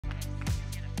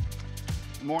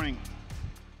Good morning.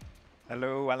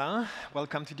 Hello, Alain.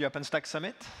 Welcome to the OpenStack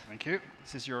Summit. Thank you.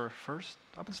 This is your first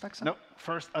OpenStack Summit? No,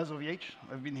 first as OVH.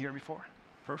 I've been here before.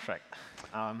 Perfect.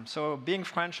 So being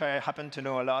French, I happen to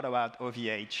know a lot about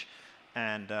OVH,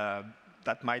 and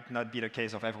that might not be the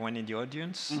case of everyone in the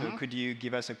audience. So could you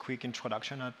give us a quick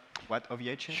introduction of what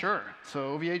OVH is? Sure.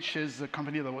 So OVH is a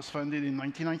company that was founded in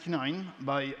 1999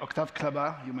 by Octave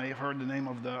Klaba. You may have heard the name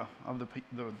of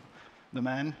the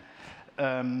man.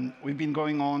 We've been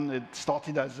going on. It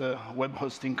started as a web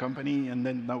hosting company, and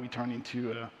then now we turned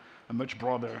into a much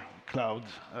broader cloud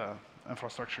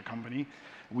infrastructure company.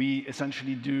 We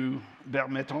essentially do bare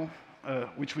metal,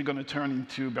 which we're going to turn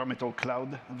into bare metal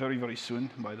cloud very, very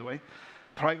soon, by the way.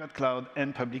 Private cloud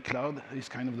and public cloud is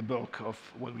kind of the bulk of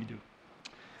what we do.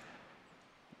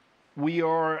 We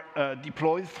are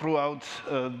deployed throughout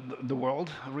the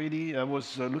world, really. I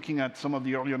was looking at some of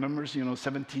the earlier numbers,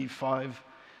 75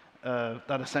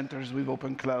 data centers with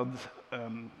open cloud,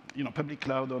 public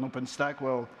cloud on OpenStack.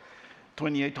 Well,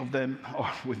 28 of them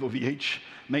are with OVH.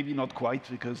 Maybe not quite,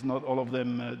 because not all of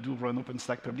them do run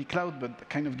OpenStack public cloud, but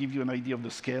kind of give you an idea of the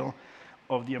scale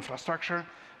of the infrastructure.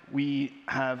 We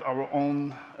have our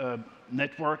own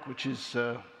network, which is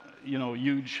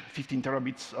huge, 15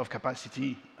 terabits of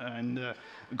capacity and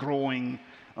growing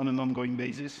on an ongoing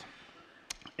basis.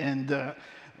 And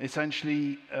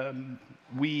essentially,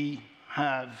 we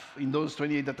have, in those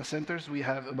 28 data centers, we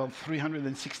have about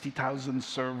 360,000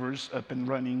 servers up and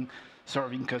running,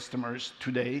 serving customers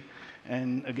today.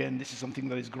 And again, this is something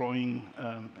that is growing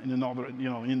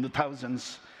in the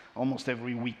thousands almost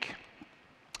every week.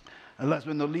 And last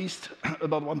but not least,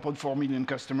 about 1.4 million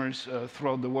customers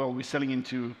throughout the world. We're selling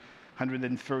into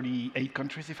 138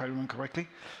 countries, if I remember correctly.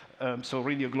 So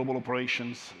really a global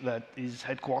operations that is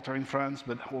headquartered in France,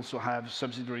 but also have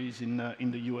subsidiaries in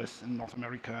the US and North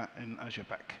America and Asia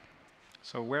Pac.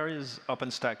 So where is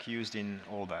OpenStack used in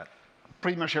all that?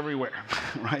 Pretty much everywhere,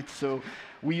 right? So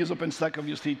we use OpenStack,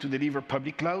 obviously, to deliver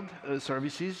public cloud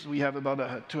services. We have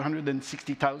about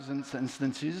 260,000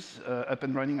 instances up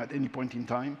and running at any point in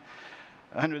time.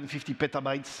 150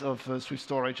 petabytes of Swift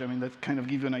storage. I mean, that kind of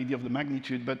gives you an idea of the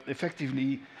magnitude. But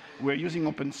effectively, we're using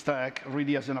OpenStack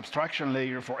really as an abstraction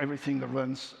layer for everything that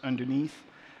runs underneath.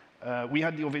 We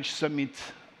had the OVH Summit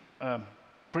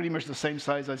pretty much the same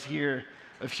size as here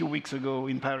a few weeks ago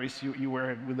in Paris. You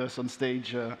were with us on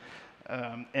stage.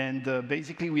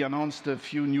 Basically, we announced a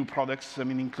few new products,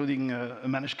 including a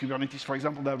managed Kubernetes, for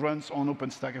example, that runs on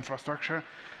OpenStack infrastructure.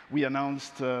 We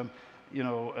announced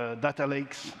data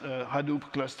lakes,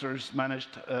 Hadoop clusters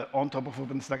managed on top of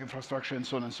OpenStack infrastructure, and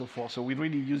so on and so forth. So we're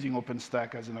really using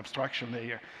OpenStack as an abstraction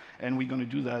layer, and we're going to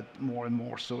do that more and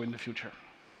more so in the future.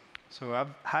 So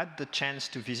I've had the chance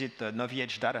to visit the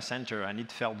OVH data center, and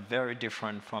it felt very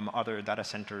different from other data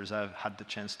centers I've had the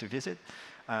chance to visit.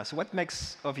 So what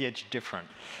makes OVH different?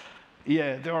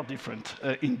 Yeah, they are different,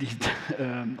 indeed.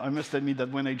 I must admit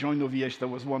that when I joined OVH, that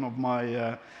was one of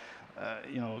my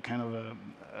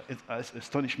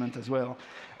astonishment as well.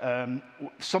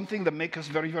 Something that makes us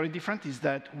very, very different is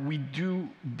that we do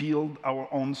build our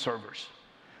own servers.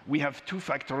 We have two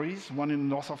factories, one in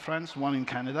the north of France, one in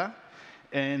Canada.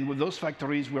 And with those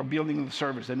factories, we're building the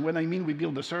servers. And when I mean we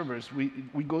build the servers,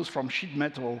 we go from sheet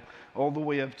metal all the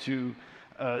way up to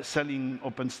selling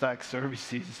OpenStack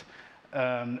services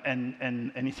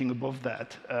and anything above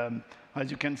that. As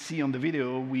you can see on the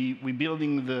video, we're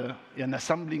building and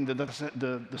assembling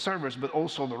the servers, but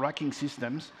also the racking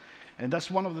systems. And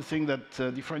that's one of the things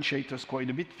that differentiates us quite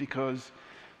a bit, because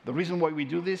the reason why we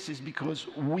do this is because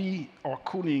we are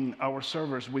cooling our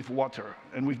servers with water.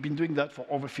 And we've been doing that for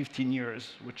over 15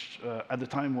 years, which at the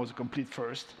time was a complete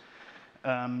first.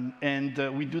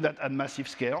 We do that at massive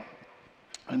scale.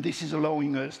 And this is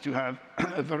allowing us to have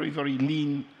a very, very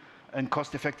lean and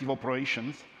cost-effective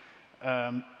operations.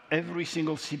 Every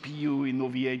single CPU in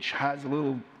OVH has a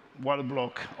little water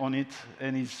block on it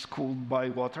and is cooled by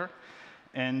water.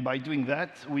 And by doing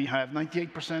that, we have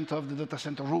 98% of the data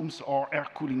center rooms are air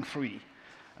cooling free,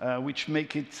 which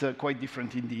make it quite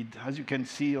different indeed. As you can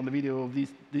see on the video,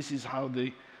 this is how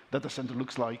the data center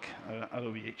looks like at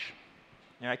OVH.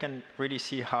 Yeah, I can really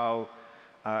see how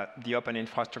the open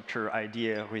infrastructure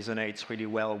idea resonates really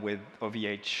well with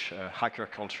OVH hacker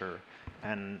culture.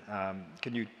 And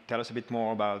can you tell us a bit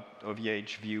more about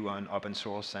OVH view on open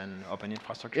source and open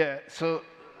infrastructure? Yeah,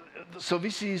 so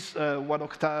this is what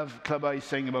Octave Klaba is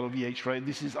saying about OVH, right?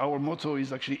 This is our motto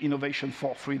is actually innovation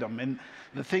for freedom. And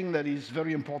the thing that is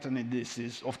very important in this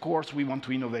is, of course, we want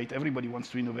to innovate. Everybody wants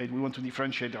to innovate. We want to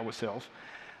differentiate ourselves.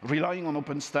 Relying on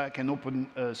OpenStack and open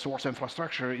source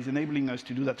infrastructure is enabling us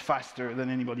to do that faster than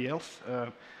anybody else.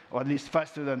 or at least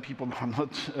faster than people who are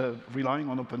not relying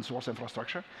on open source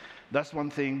infrastructure. That's one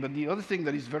thing. But the other thing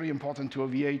that is very important to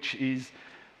OVH is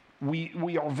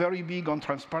we are very big on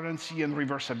transparency and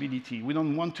reversibility. We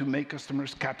don't want to make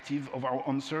customers captive of our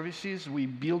own services. We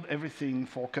build everything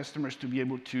for customers to be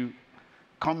able to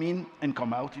come in and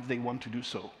come out if they want to do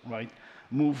so, right?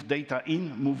 Move data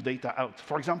in, move data out.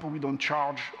 For example, we don't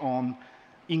charge on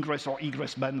ingress or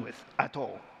egress bandwidth at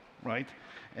all, right?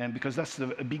 And because that's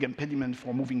a big impediment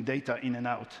for moving data in and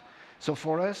out. So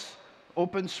for us,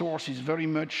 open source is very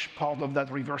much part of that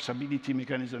reversibility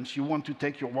mechanisms. You want to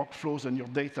take your workflows and your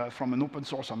data from an open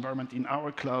source environment in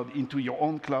our cloud into your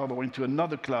own cloud or into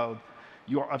another cloud.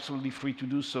 You are absolutely free to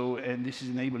do so, and this is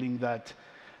enabling that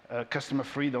customer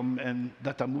freedom and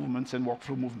data movements and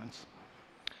workflow movements.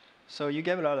 So you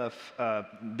gave a lot of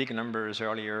big numbers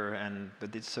earlier,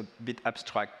 but it's a bit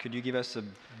abstract. Could you give us a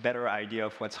better idea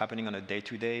of what's happening on a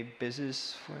day-to-day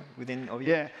basis within OVH?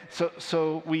 Yeah,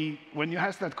 so when you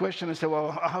asked that question, I said,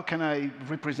 well, how can I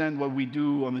represent what we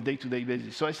do on a day-to-day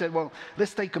basis? So I said, well,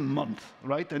 let's take a month,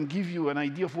 right, and give you an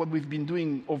idea of what we've been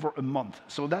doing over a month.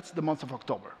 So that's the month of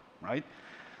October, right?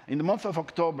 In the month of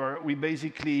October, we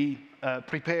basically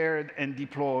prepared and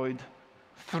deployed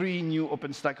 3 new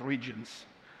OpenStack regions.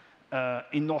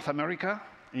 In North America,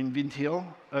 in Vint Hill,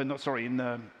 on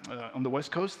the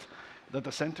West Coast,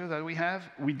 data center that we have.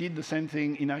 We did the same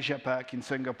thing in Asia Pac, in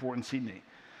Singapore and Sydney.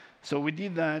 So we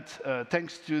did that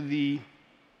thanks to the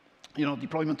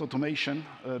deployment automation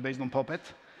based on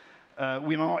Puppet.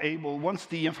 We are now able, once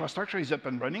the infrastructure is up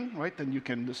and running, right,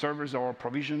 and the servers are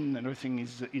provisioned and everything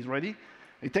is ready,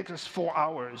 it takes us 4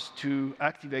 hours to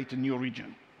activate a new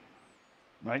region.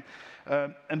 Right?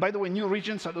 And by the way, new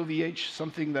regions at OVH,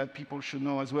 something that people should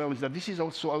know as well, is that this is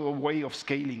also our way of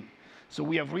scaling. So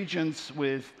we have regions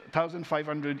with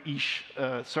 1,500-ish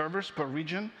servers per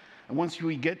region. And once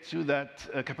we get to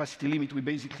that capacity limit, we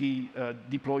basically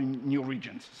deploy new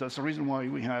regions. So that's the reason why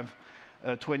we have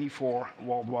 24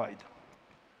 worldwide.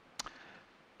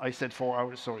 I said 4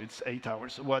 hours, sorry, it's 8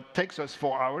 hours. What takes us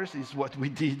 4 hours is what we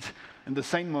did in the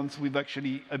same month. We've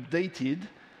actually updated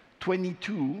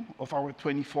 22 of our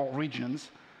 24 regions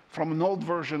from an old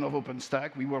version of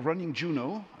OpenStack. We were running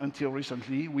Juno until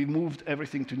recently. We moved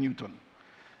everything to Newton.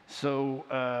 So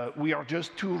we are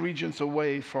just 2 regions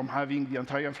away from having the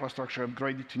entire infrastructure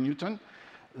upgraded to Newton.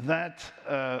 That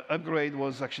upgrade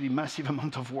was actually a massive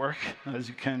amount of work, as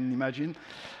you can imagine.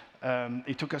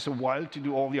 It took us a while to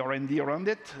do all the R&D around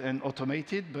it and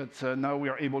automate it, but now we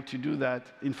are able to do that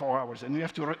in 4 hours. And we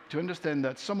have to understand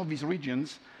that some of these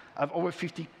regions have over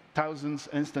 50,000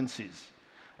 instances.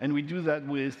 And we do that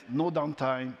with no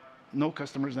downtime, no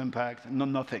customer's impact, no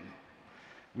nothing.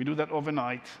 We do that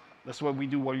overnight. That's what we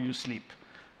do while you sleep.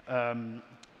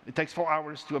 It takes 4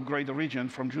 hours to upgrade a region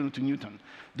from Juno to Newton.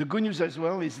 The good news as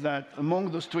well is that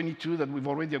among those 22 that we've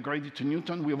already upgraded to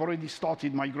Newton, we've already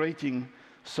started migrating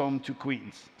some to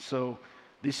Queens. So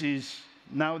this is,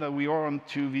 now that we are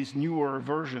onto these newer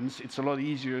versions, it's a lot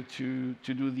easier to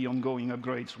do the ongoing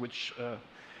upgrades, which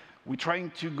we're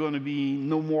trying to going to be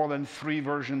no more than 3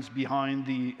 versions behind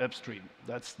the upstream.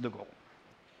 That's the goal.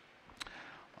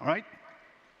 All right.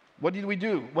 What did we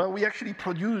do? Well, we actually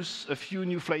produce a few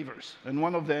new flavors, and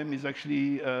one of them is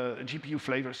actually a GPU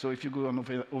flavor. So if you go on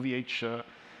OVH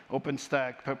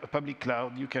OpenStack Public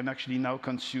Cloud, you can actually now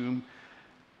consume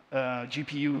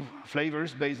GPU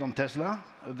flavors based on Tesla,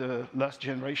 the last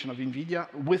generation of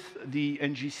NVIDIA, with the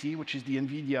NGC, which is the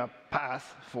NVIDIA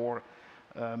path for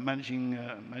managing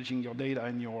your data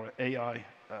and your AI,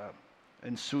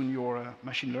 and soon your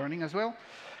machine learning as well.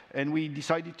 And we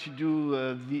decided to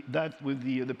do that with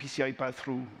the PCI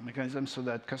pass-through mechanism so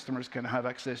that customers can have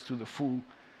access to the full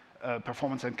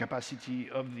performance and capacity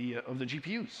of the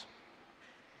GPUs.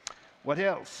 What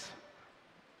else?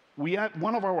 We have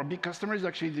one of our big customers,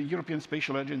 actually the European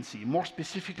Spatial Agency, more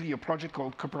specifically a project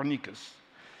called Copernicus.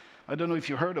 I don't know if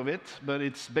you heard of it, but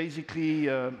it's basically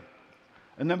a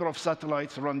number of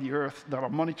satellites around the Earth that are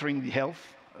monitoring the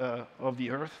health of the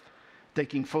Earth,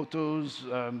 taking photos,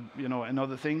 and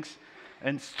other things,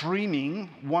 and streaming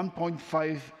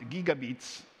 1.5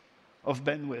 gigabits of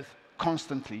bandwidth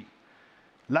constantly.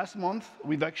 Last month,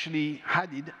 we've actually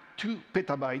added 2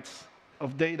 petabytes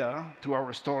of data to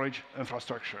our storage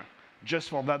infrastructure, just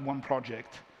for that one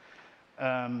project.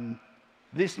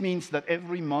 This means that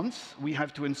every month, we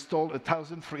have to install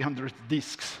 1,300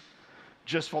 disks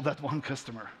just for that one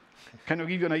customer. Kind of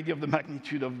give you an idea of the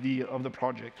magnitude of the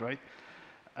project, right?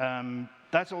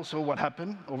 That's also what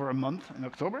happened over a month in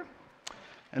October.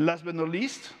 And last but not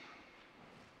least,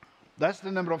 that's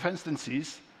the number of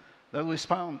instances that we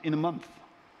found in a month.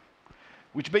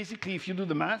 which basically, if you do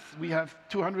the math, we have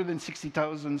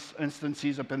 260,000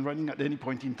 instances up and running at any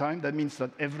point in time. That means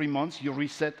that every month you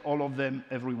reset all of them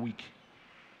every week.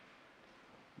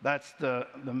 That's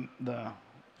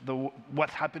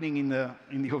what's happening in the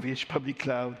OVH Public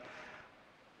Cloud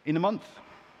in a month.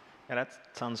 Yeah,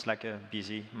 that sounds like a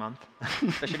busy month.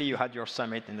 Especially you had your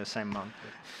summit in the same month.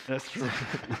 That's true.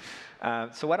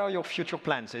 So what are your future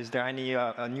plans? Is there any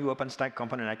a new OpenStack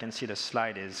component? I can see the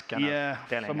slide is kind of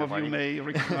telling some of you may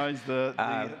recognize the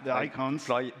icons.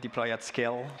 Deploy at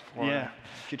scale for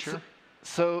future?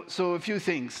 So a few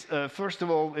things. First of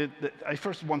all, I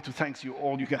first want to thank you,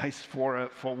 all you guys, for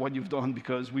what you've done,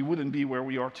 because we wouldn't be where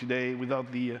we are today without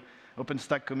the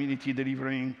OpenStack community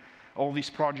delivering all these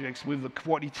projects with the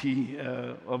quality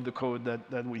of the code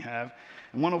that we have.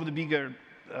 And one of the bigger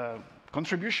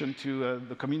contribution to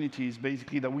the community is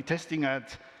basically that we're testing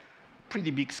at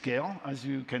pretty big scale, as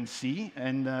you can see,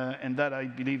 and that I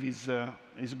believe is a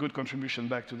good contribution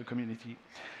back to the community.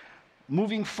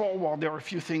 Moving forward, there are a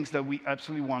few things that we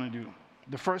absolutely want to do.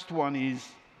 The first one is,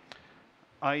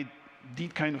 I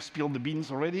did kind of spill the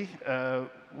beans already.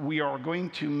 We are going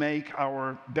to make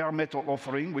our bare metal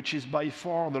offering, which is by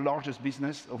far the largest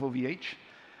business of OVH,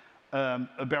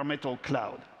 a bare metal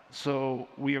cloud. So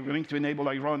we are going to enable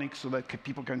Ironic so that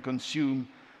people can consume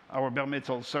our bare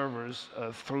metal servers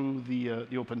through the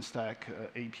OpenStack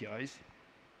APIs.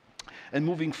 And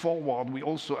moving forward, we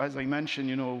also, as I mentioned,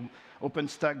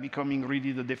 OpenStack becoming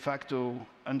really the de facto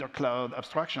under-cloud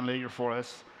abstraction layer for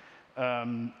us.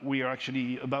 We are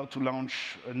actually about to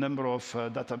launch a number of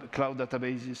cloud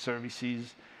databases,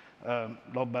 services,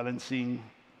 load balancing,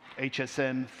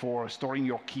 HSN for storing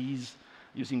your keys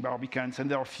using Barbicans, and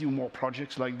there are a few more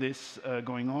projects like this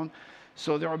going on.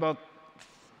 So there are about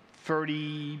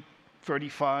 30,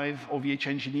 35 OVH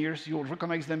engineers. You'll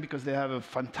recognize them because they have a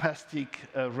fantastic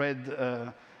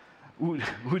red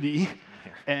hoodie.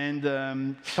 And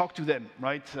talk to them,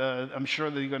 right? I'm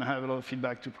sure that you're going to have a lot of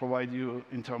feedback to provide you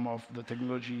in terms of the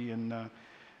technology and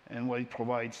what it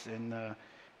provides. And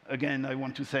again, I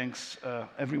want to thank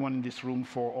everyone in this room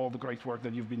for all the great work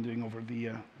that you've been doing over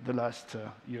the last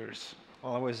years.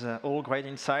 Well, it was all great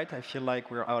insight. I feel like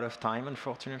we're out of time,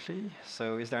 unfortunately.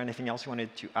 So is there anything else you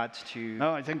wanted to add to?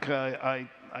 No, I think I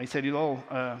said it all.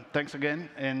 Thanks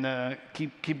again, and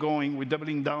keep going. We're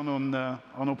doubling down on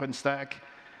OpenStack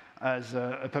as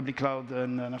a public cloud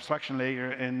and an abstraction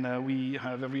layer, and we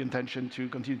have every intention to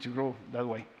continue to grow that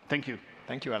way. Thank you.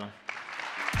 Thank you, Alain.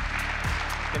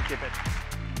 Thank you, Pet.